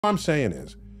I'm saying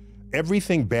is,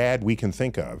 everything bad we can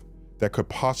think of that could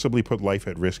possibly put life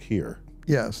at risk here.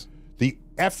 Yes. The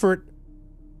effort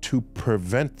to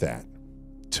prevent that,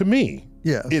 to me,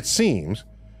 yes, it seems,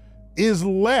 is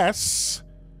less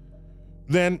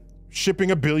than shipping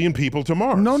 1 billion people to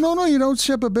Mars. No, no, no, you don't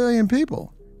ship 1 billion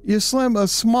people. You slim a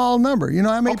small number. You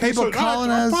know how many people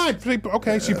colonize? Fine.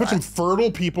 Okay, so you put some fertile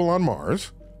people on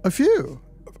Mars. A few.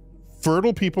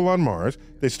 Fertile people on Mars.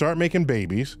 They start making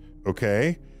babies,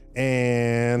 okay?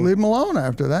 And leave them alone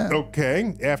after that.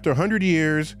 Okay, after 100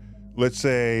 years, let's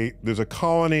say there's a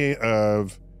colony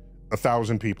of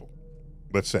 1,000 people,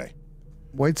 let's say.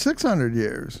 Wait 600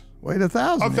 years. Wait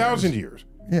 1,000 years. 1,000 years.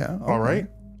 Yeah. Okay. All right.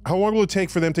 How long will it take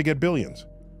for them to get billions?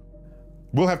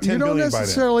 We'll have 10 billion by then. You don't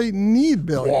necessarily need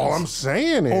billions. All I'm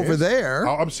saying is, over there.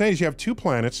 All I'm saying is you have 2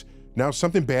 planets. Now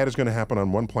something bad is going to happen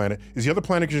on one planet. Is the other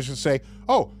planet just going to say,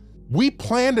 oh, we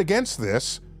planned against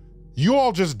this. You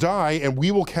all just die and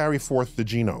we will carry forth the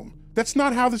genome. That's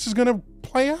not how this is going to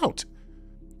play out.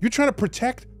 You're trying to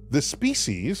protect the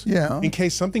species in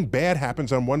case something bad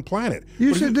happens on one planet.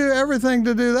 You should do everything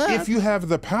to do that. If you have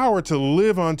the power to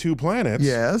live on 2 planets,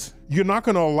 yes, you're not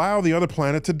going to allow the other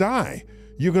planet to die.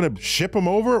 You're going to ship them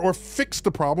over or fix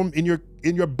the problem in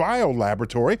your bio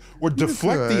laboratory or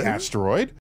deflect the asteroid.